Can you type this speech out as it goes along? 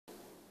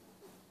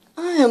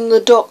am the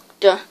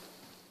doctor.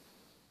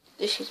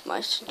 This is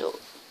my store.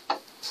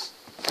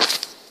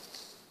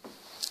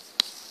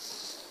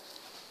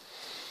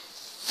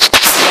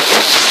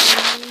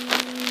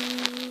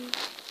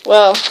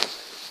 Well,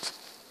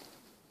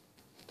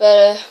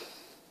 better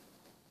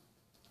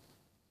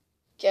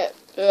get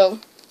go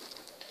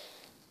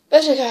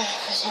everything ready.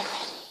 It's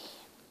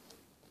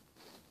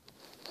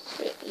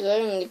a bit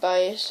lonely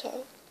by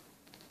yourself.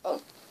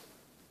 Oh,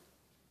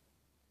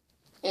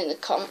 in the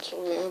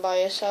console room by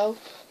yourself.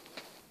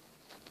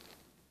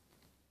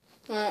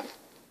 Right.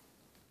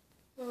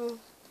 Oh.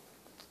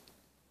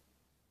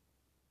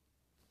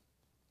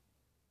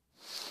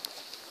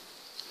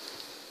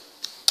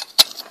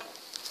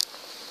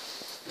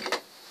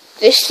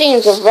 This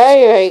seems a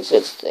very, very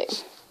good thing.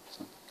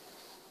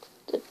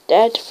 The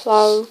dead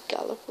flower of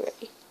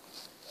Gallifrey.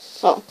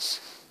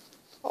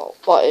 Oh,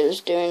 what it was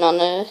doing on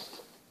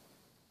Earth,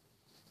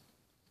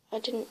 I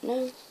didn't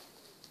know.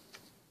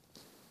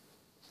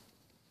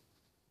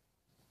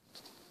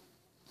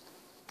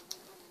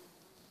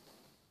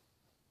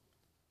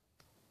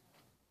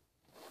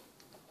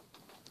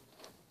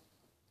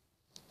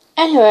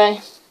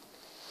 Anyway,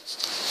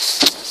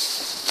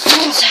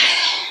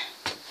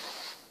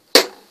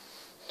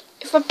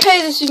 if I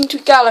pay this into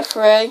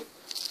Gallifrey,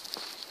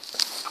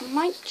 I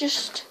might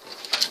just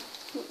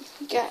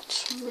get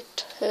some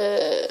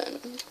return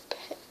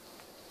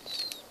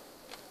pets.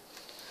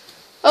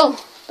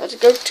 Oh, better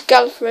go to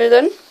Gallifrey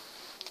then.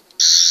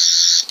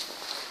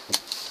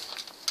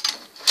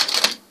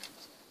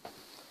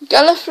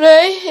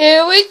 Gallifrey,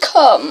 here we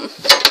come.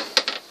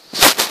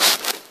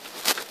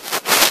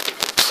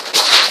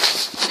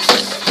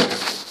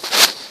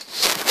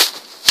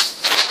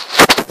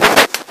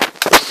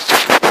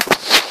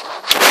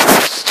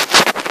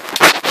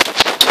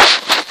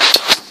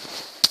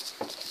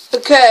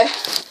 Okay,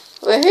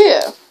 we're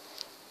here.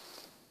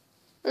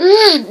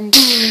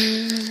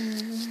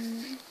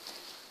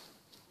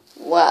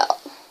 Well,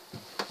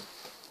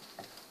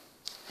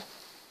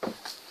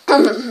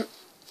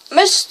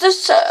 Mr.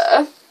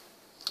 Sir,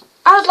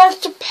 I'd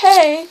like to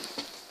pay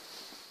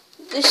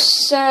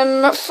this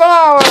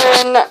flower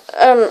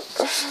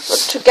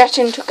to get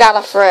into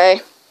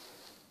Gallifrey.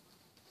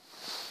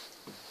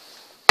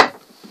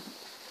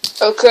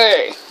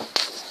 Okay.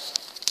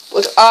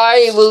 But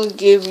I will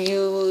give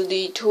you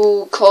the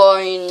 2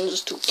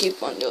 coins to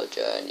keep on your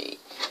journey.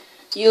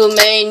 You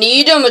may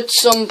need them at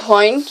some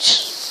point.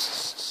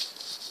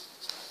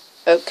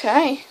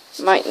 Okay,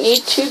 might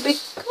need 2 big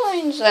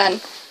coins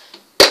then.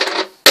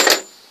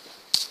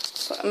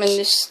 Put them in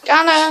this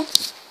scanner.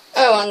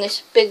 Oh, and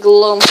this big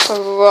lump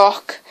of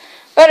rock.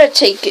 Better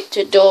take it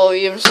to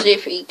Dorian, see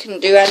if he can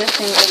do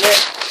anything with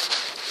it.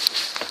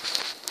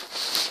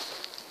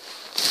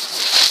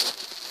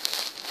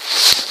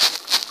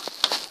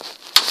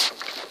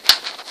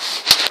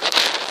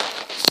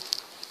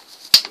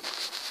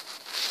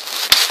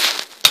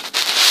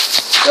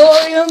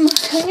 Dorian,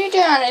 can you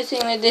do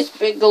anything with this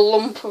big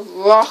lump of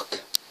rock?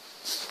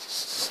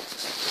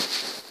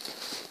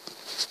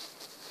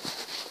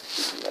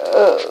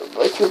 No,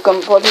 but you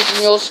can put it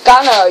in your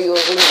scanner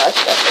using my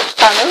special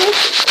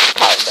scannerific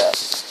powder.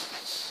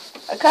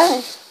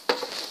 Okay.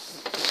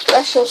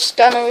 Special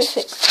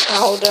scannerific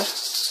powder.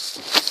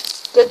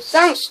 Good,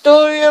 thanks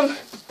Dorian.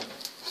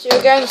 See you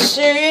again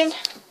soon.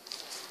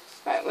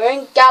 Right, we're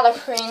in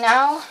Gallifrey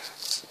now.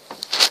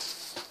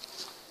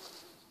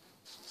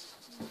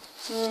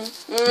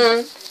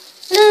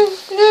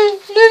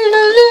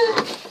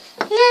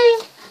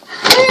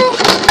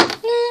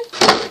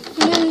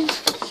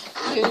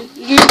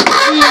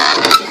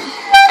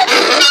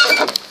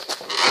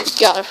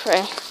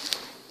 Gallifrey,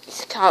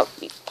 this can't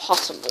be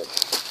possible.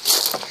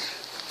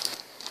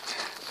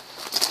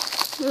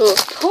 Your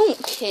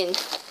pumpkin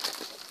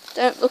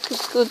don't look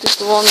as good as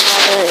the ones I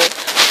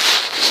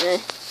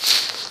heard.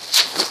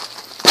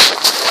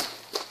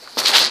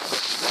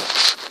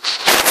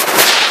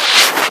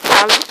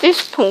 How did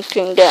this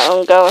pumpkin get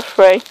on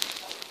Gallifrey?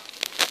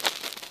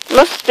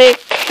 Must be a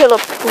killer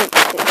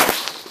pumpkin.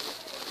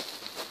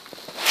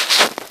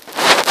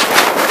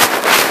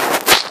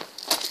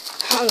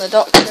 I'm the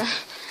doctor,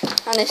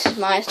 and this is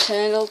my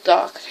eternal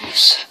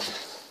darkness.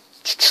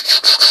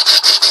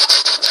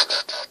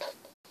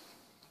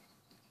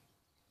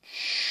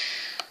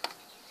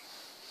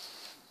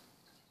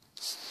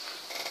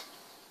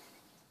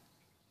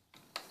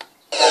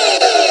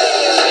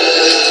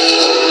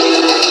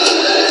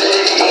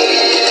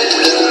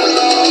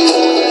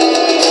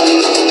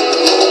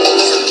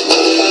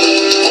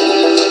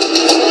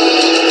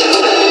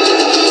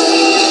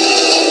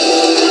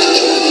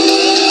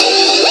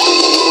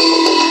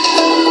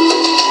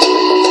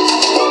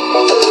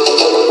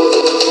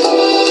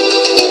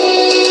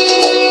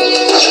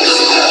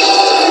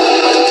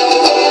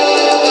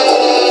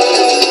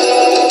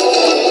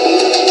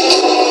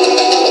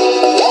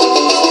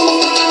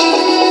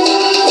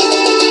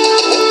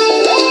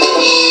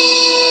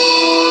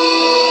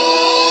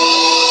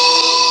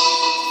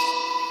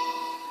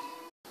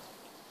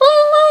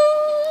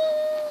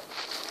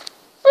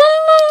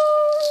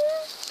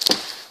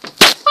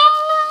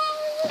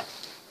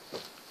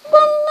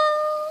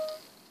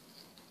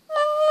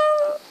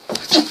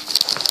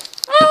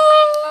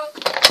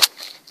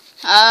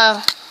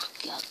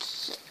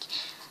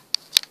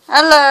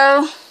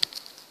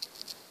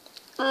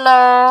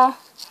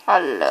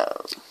 Hello.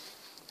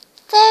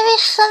 There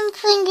is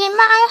something in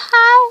my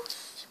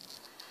house.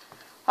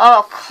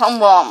 Oh,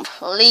 come on,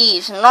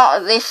 please.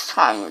 Not at this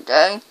time of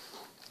day.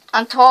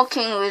 I'm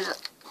talking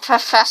with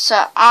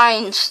Professor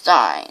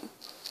Einstein.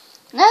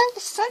 No,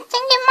 there's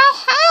something in my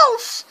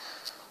house.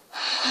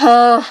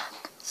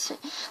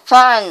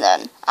 Fine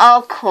then,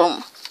 I'll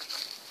come.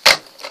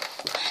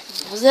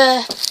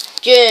 The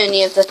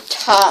journey of the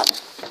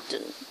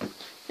tartan.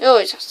 It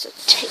always has to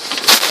take,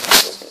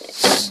 doesn't it?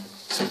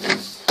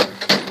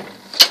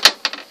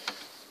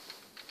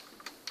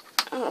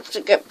 I'll have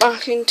to get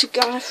back into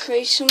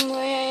Gallifray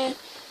somewhere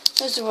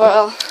as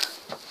well.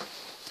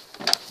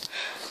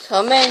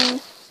 Come in.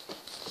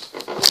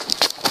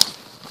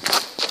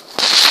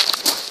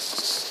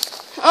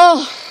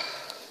 Oh,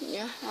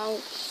 your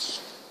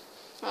house.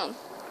 Oh,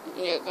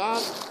 your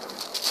God.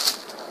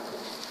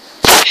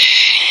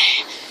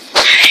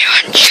 I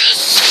want your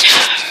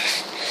star,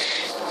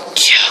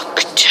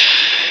 Doctor.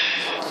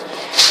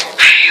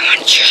 I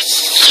want your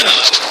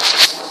soul.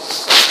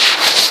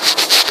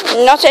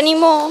 Not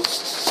anymore.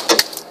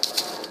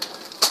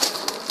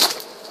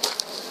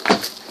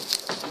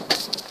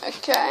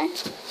 Okay.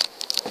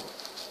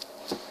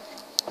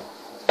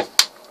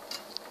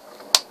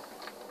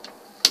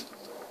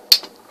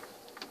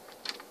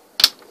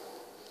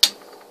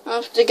 I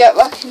have to get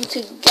back into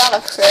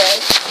Gallifray.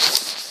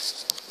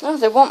 Oh,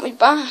 they want me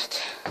back.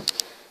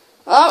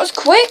 Well, that was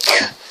quick.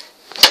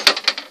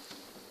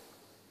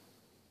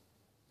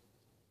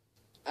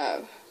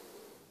 Oh.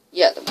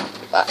 Yeah, they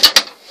want me back.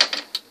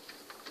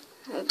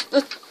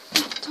 The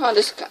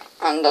TARDIS can't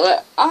handle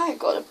it. I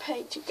gotta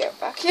pay to get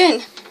back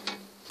in.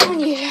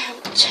 And you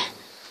don't.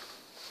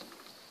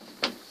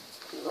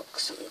 Look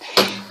someday.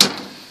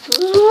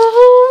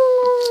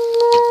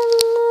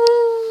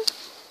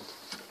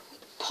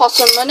 Pot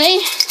of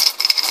money.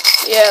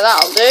 Yeah,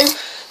 that'll do.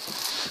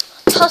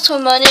 Pot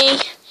of money.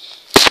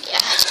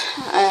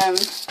 Yeah.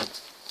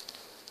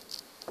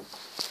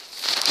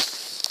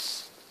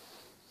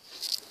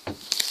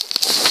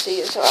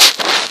 See as well.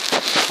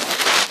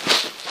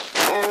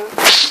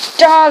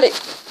 Darling.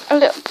 A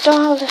little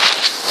darling.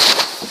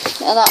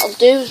 Yeah, that'll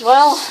do as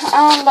well.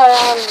 And a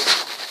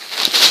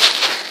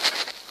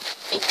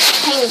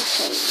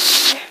painting.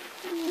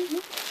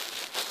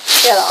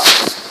 Yeah,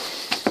 that'll do.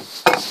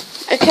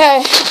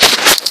 Okay,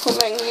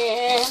 coming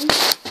in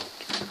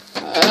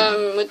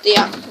with the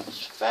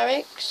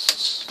atmospherics.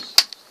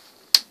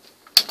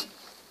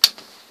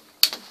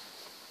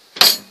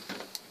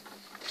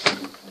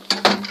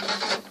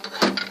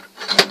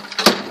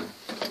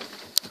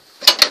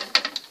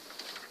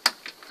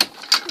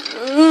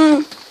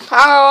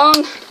 Power on,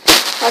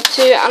 power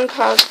 2 and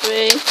power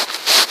 3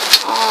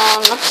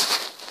 on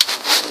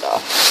and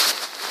off.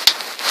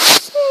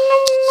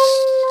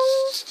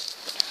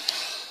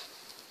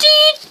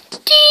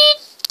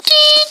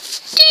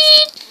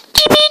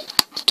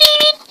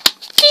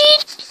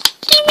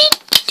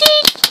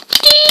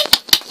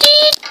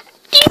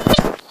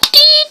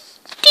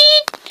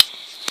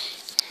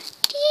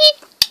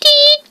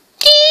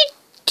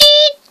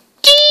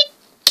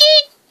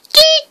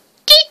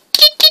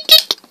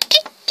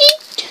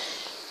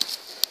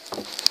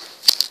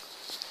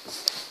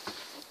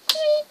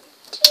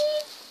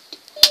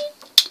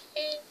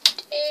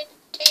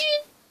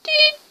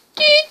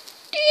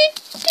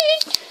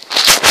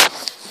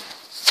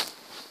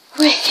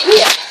 We're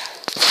here,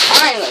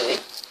 finally,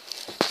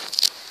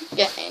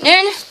 getting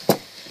in.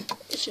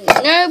 There's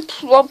no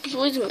problems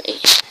with me.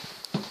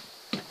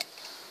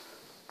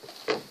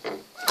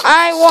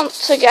 I want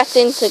to get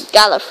into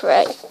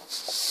Gallifray.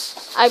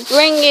 I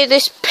bring you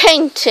this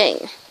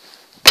painting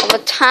of a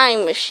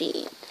time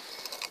machine.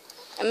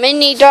 A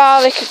mini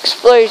Dalek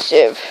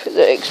explosive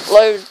that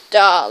explodes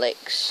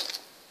Daleks.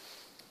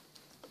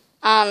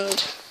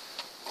 And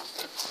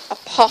a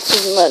pot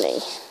of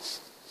money.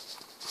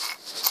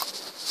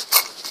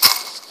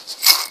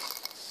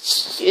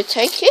 Do you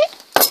take it?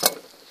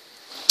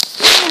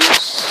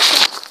 Yes.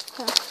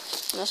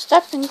 Now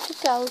step into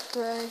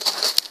Gallifray.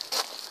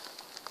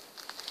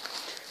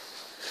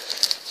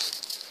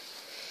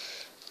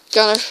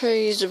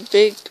 Gallifray is a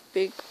big,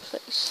 big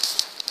place.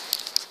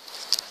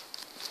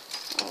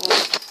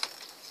 Oh,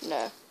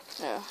 no,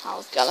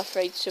 how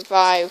Gallifray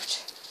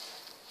survived.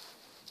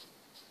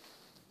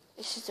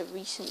 This is the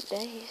recent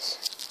days.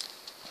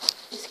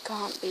 This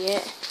can't be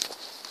it.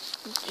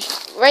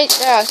 Just right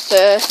there,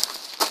 sir.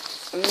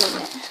 A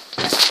minute.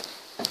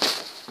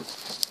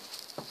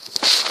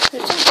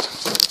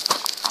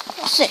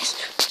 What's this?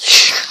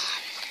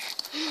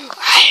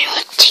 I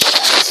will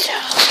teach you.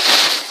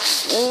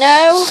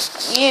 No,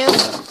 you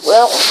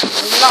will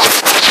not.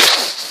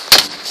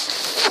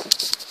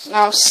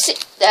 Now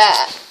sit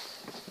there.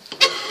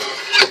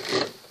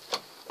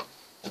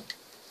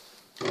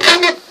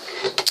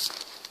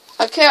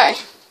 Okay.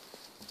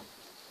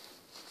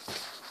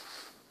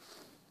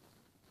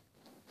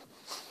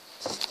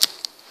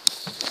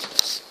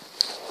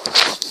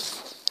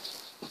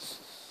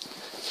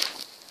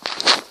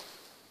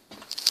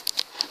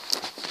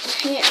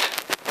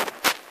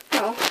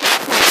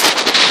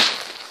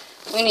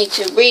 I'm We need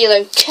to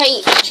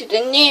relocate to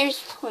the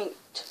nearest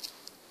point.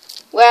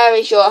 Where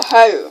is your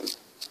home?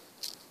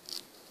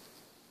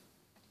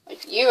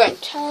 If you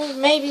won't tell us,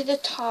 maybe the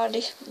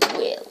TARDIS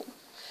will.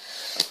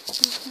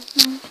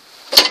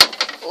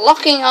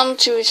 Locking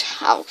onto his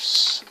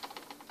house.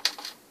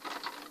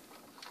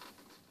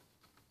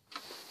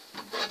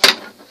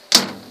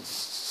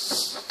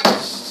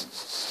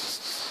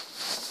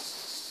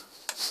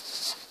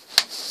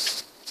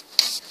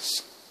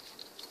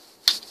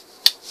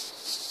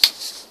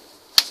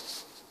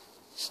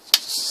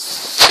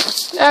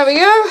 There we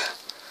go.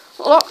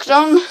 Locked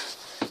on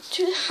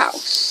to the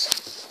house.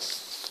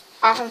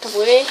 And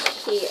we're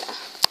here.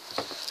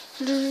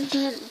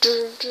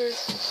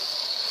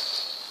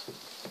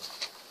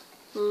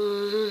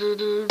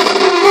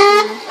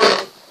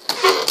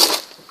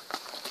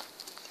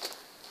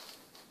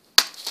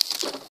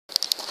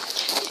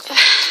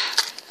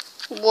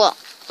 What?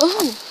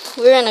 Oh,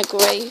 we're in a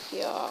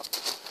graveyard.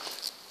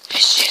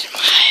 This is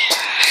my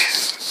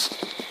house,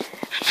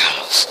 and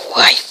I'll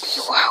wipe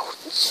you out.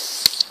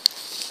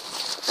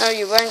 No,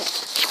 you won't.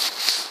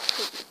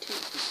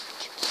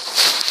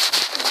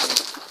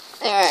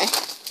 Anyway.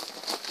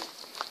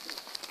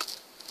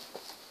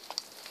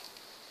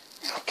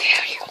 I'll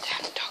kill you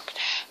then,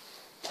 Doctor.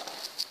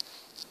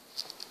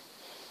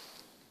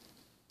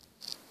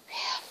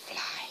 We'll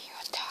fly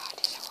your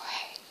TARDIS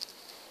away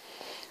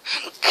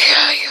and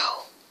kill you.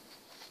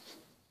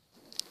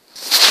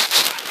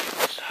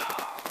 And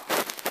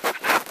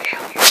I'll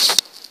kill you.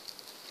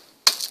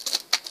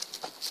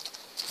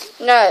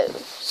 No,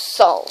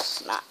 Soul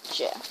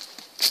Snatcher.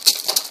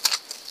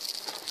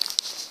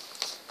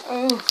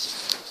 Oh.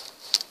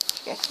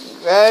 Getting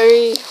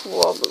very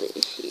wobbly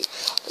here.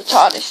 The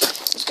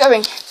TARDIS is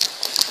going.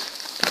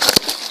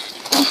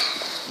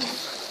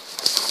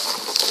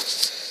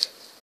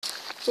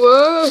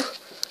 Whoa!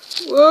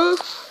 Whoa!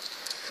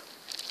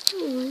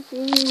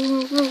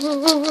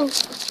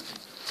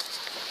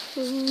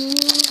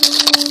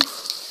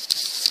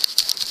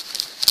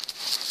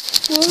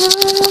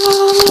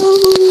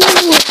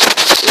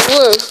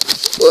 Whoa!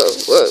 Whoa!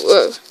 Whoa!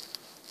 Whoa!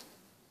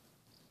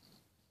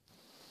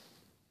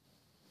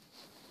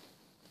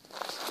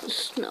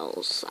 Snow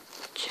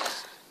Snatcher.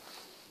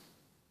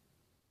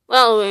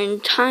 Well, we're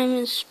in time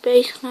and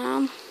space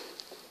now.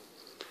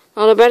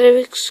 Not a better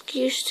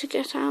excuse to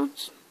get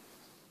out.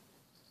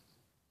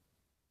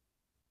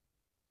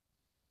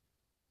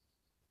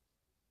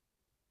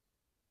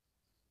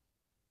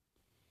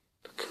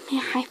 Look at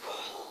my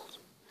eyeballs.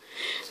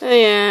 Oh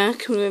yeah, I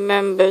can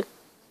remember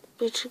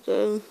where to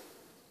go.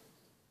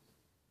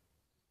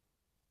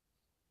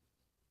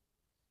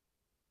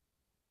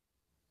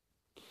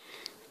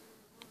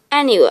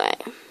 Anyway.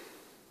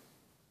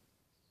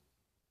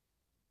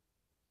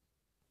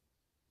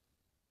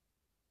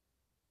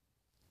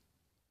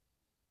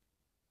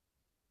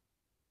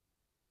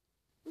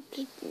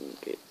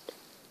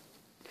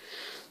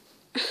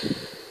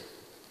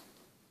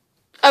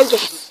 Oh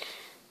yes,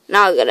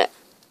 now I got it.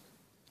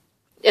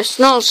 The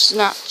Soul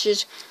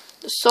Snatchers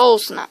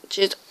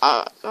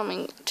are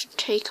coming to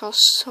take our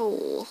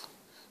soul.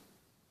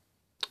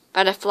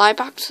 Better fly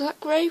back to that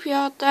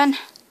graveyard then.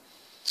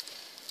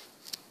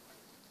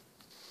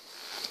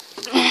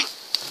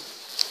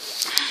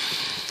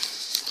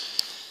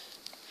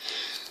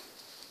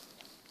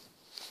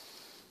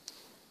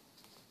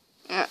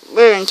 Yeah,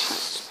 we're in time.